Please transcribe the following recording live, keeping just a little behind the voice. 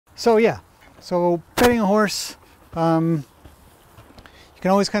So yeah, so petting a horse, you can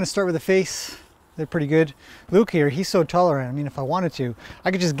always kind of start with the face. They're pretty good. Luke here, he's so tolerant. I mean, if I wanted to,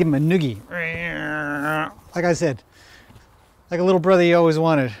 I could just give him a noogie. Like I said, like a little brother you always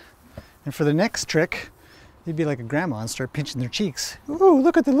wanted. And for the next trick, you'd be like a grandma and start pinching their cheeks. Ooh,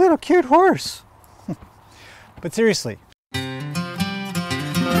 look at the little cute horse. But seriously.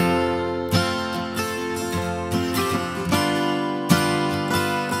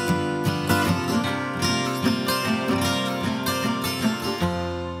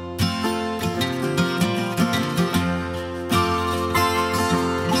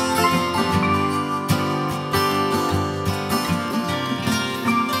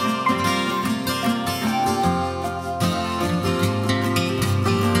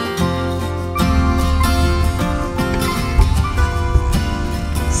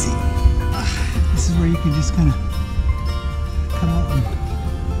 Where you can just kind of come out and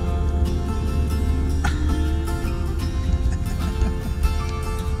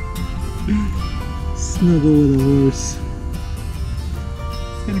snuggle with a horse.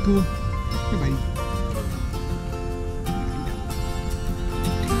 It's kind of cool. Here, buddy.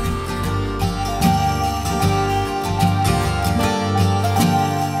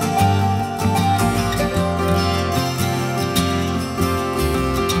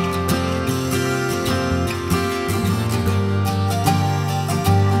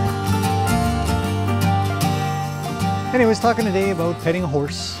 Anyways, talking today about petting a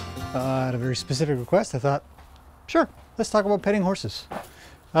horse at a very specific request. I thought, sure, let's talk about petting horses.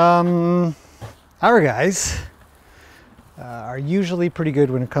 Our guys are usually pretty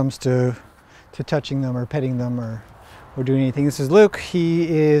good when it comes to touching them or petting them or doing anything. This is Luke. He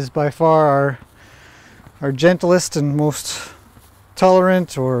is by far our gentlest and most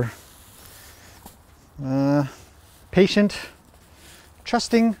tolerant or patient,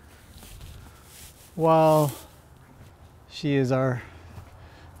 trusting, while she is our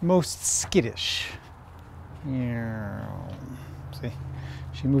most skittish. See,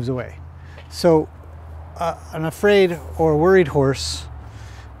 she moves away. So an afraid or worried horse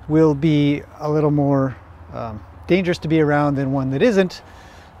will be a little more dangerous to be around than one that isn't,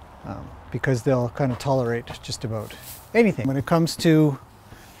 because they'll kind of tolerate just about anything. When it comes to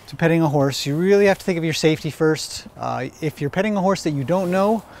petting a horse, you really have to think of your safety first. If you're petting a horse that you don't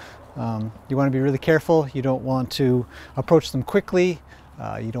know, you want to be really careful. You don't want to approach them quickly.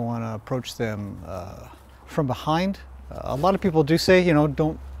 You don't want to approach them from behind. A lot of people do say, you know,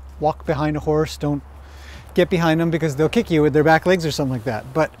 don't walk behind a horse, don't get behind them because they'll kick you with their back legs or something like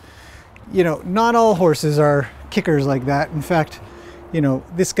that. But, you know, not all horses are kickers like that. In fact, you know,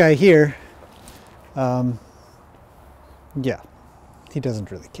 this guy here, yeah, he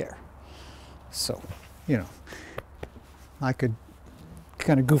doesn't really care. So, you know, I could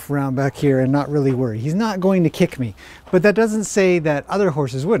kind of goof around back here and not really worry. He's not going to kick me, but that doesn't say that other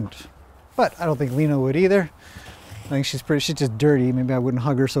horses wouldn't. But I don't think Lena would either. I think she's just dirty. Maybe I wouldn't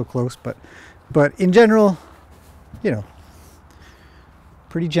hug her so close, but in general, you know,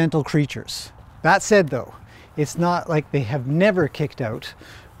 pretty gentle creatures. That said though, it's not like they have never kicked out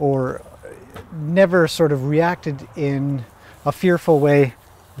or never sort of reacted in a fearful way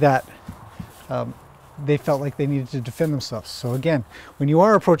that they felt like they needed to defend themselves. So again, when you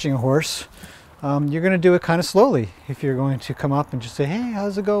are approaching a horse, you're going to do it kind of slowly. If you're going to come up and just say, hey,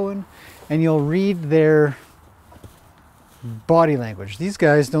 how's it going? And you'll read their body language. These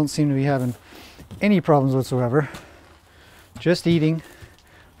guys don't seem to be having any problems whatsoever, just eating.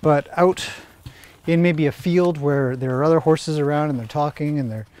 But out in maybe a field where there are other horses around and they're talking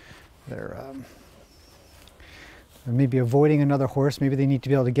and they're maybe avoiding another horse, maybe they need to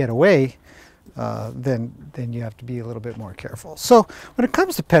be able to get away, then you have to be a little bit more careful. So when it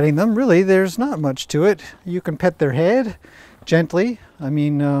comes to petting them, really there's not much to it. You can pet their head gently. I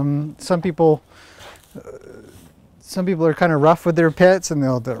mean, some people are kind of rough with their pets and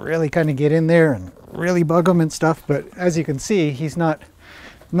they'll really kind of get in there and really bug them and stuff. But as you can see, he's not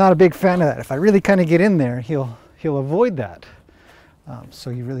a big fan of that. If I really kind of get in there, he'll avoid that. So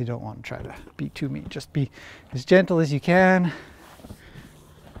you really don't want to try to be too mean. Just be as gentle as you can.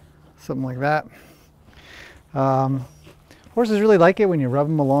 Something like that. Horses really like it when you rub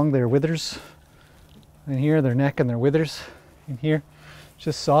them along their withers. In here, their neck and their withers. In here,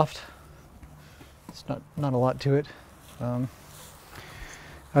 just soft. It's not a lot to it.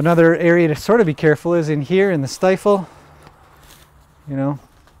 Another area to sort of be careful is in here in the stifle. You know,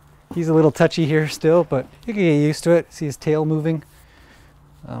 he's a little touchy here still, but you can get used to it. See his tail moving.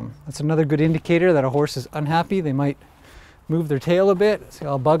 That's another good indicator that a horse is unhappy. They might move their tail a bit. See,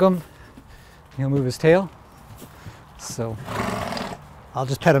 I'll bug him. He'll move his tail. So I'll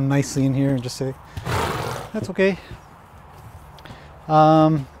just pet him nicely in here and just say, that's okay.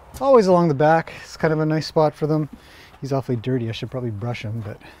 Always along the back. It's kind of a nice spot for them. He's awfully dirty. I should probably brush him,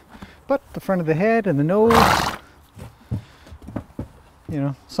 but the front of the head and the nose. You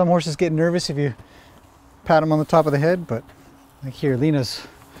know, some horses get nervous if you pat them on the top of the head, but like here, Lena's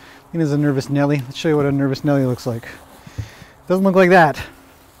a nervous Nelly. Let's show you what a nervous Nelly looks like. Doesn't look like that,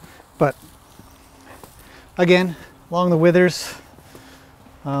 but again, along the withers.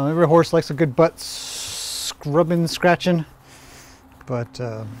 Every horse likes a good butt scrubbing, scratching, but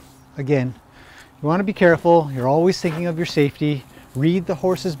again, you want to be careful. You're always thinking of your safety. Read the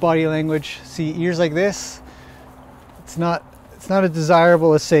horse's body language. See ears like this. It's not as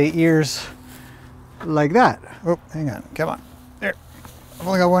desirable as say ears like that. Oh, hang on, come on. There, I've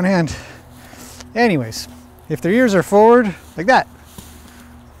only got one hand. Anyways, if their ears are forward like that,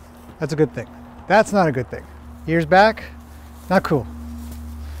 that's a good thing. That's not a good thing. Ears back, not cool.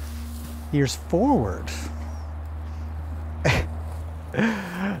 Ears forward,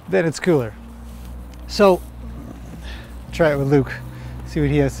 then it's cooler. So, try it with Luke, see what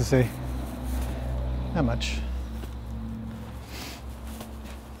he has to say. Not much.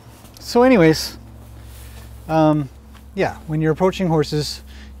 So anyways, yeah, when you're approaching horses,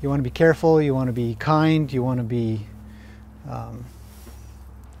 you want to be careful, you want to be kind, you want to be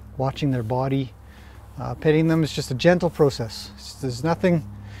watching their body. Petting them is just a gentle process. There's nothing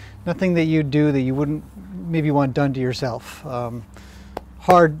that you do that you wouldn't maybe want done to yourself.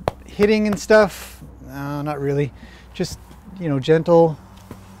 Hard hitting and stuff, not really. Just, you know, gentle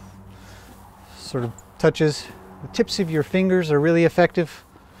sort of touches. The tips of your fingers are really effective.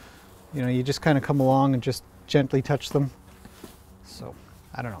 You know, you just kind of come along and just gently touch them. So,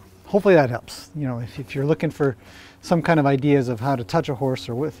 I don't know. Hopefully that helps. You know, if you're looking for some kind of ideas of how to touch a horse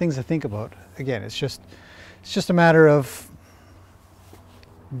or what things to think about, again, it's just a matter of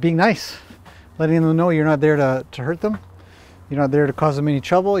being nice, letting them know you're not there to hurt them. You're not there to cause them any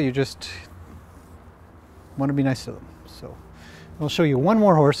trouble. You just want to be nice to them. So I'll show you one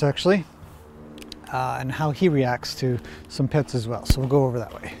more horse actually, and how he reacts to some pets as well. So we'll go over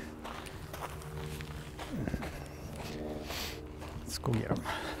that way. Let's go get him.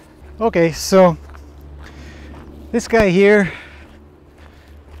 Okay, so this guy here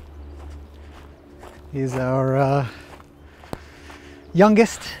is our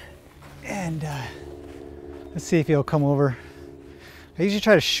youngest, and let's see if he'll come over. I usually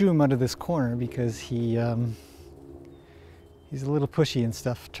try to shoo him out of this corner because he's a little pushy and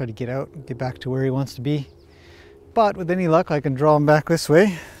stuff. Try to get out and get back to where he wants to be, but with any luck I can draw him back this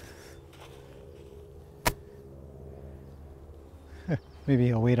way. Maybe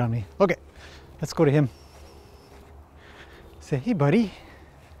he'll wait on me. Okay, let's go to him. Say, hey buddy,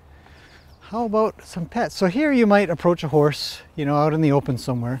 how about some pets? So here you might approach a horse, you know, out in the open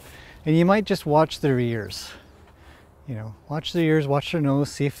somewhere, and you might just watch their ears. You know, watch their ears, watch their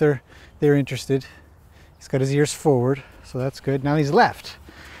nose, see if they're interested. He's got his ears forward, so that's good. Now he's left.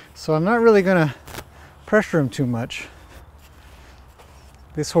 So I'm not really gonna pressure him too much.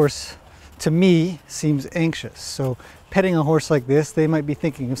 This horse, to me, seems anxious. So petting a horse like this, they might be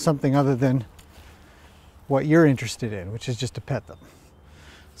thinking of something other than what you're interested in, which is just to pet them.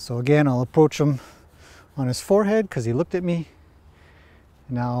 So again, I'll approach him on his forehead because he looked at me.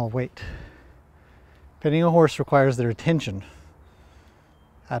 Now I'll wait. Petting a horse requires their attention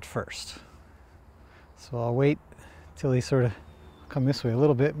at first. So I'll wait till he sort of come this way a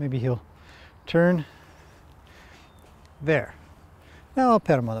little bit. Maybe he'll turn. There. Now I'll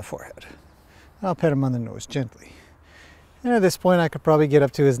pet him on the forehead. I'll pet him on the nose gently. And at this point I could probably get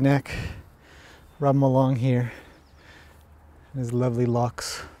up to his neck, rub him along here, his lovely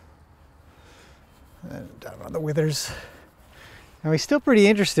locks, and down on the withers. Now he's still pretty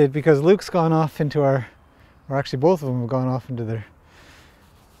interested because Luke's gone off into or actually both of them have gone off into the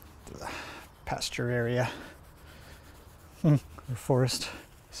pasture area, or forest.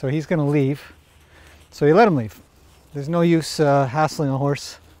 So he's going to leave. So you let him leave. There's no use hassling a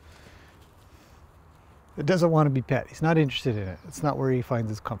horse that doesn't want to be pet. He's not interested in it. It's not where he finds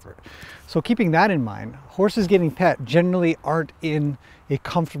his comfort. So keeping that in mind, horses getting pet generally aren't in a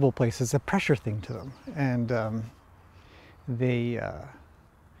comfortable place. It's a pressure thing to them. And they,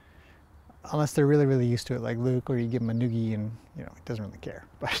 unless they're really, really used to it, like Luke, or you give him a noogie and, you know, he doesn't really care.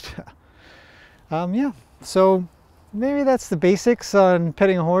 But yeah, so maybe that's the basics on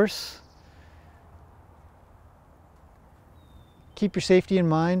petting a horse. Keep your safety in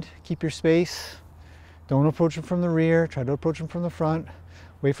mind, keep your space. Don't approach them from the rear, try to approach them from the front.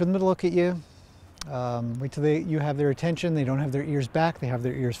 Wait for them to look at you. Wait till you have their attention. They don't have their ears back, they have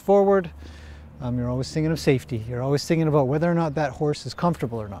their ears forward. You're always thinking of safety. You're always thinking about whether or not that horse is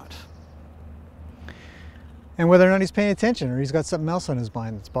comfortable or not. And whether or not he's paying attention or he's got something else on his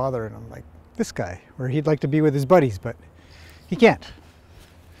mind that's bothering him, like this guy, where he'd like to be with his buddies, but he can't.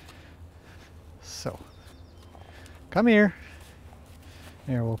 So, come here.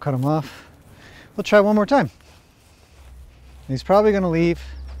 There, we'll cut him off. We'll try one more time. He's probably going to leave.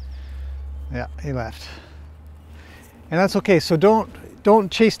 Yeah, he left. And that's okay. So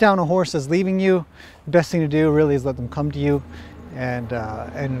don't chase down a horse that's leaving you. The best thing to do really is let them come to you, and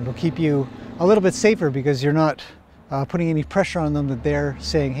it'll keep you a little bit safer because you're not putting any pressure on them that they're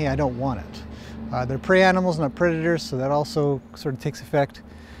saying, hey, I don't want it. They're prey animals, not predators, so that also sort of takes effect.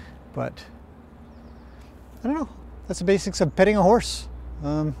 But I don't know. That's the basics of petting a horse.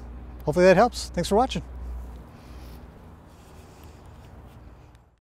 Hopefully that helps. Thanks for watching.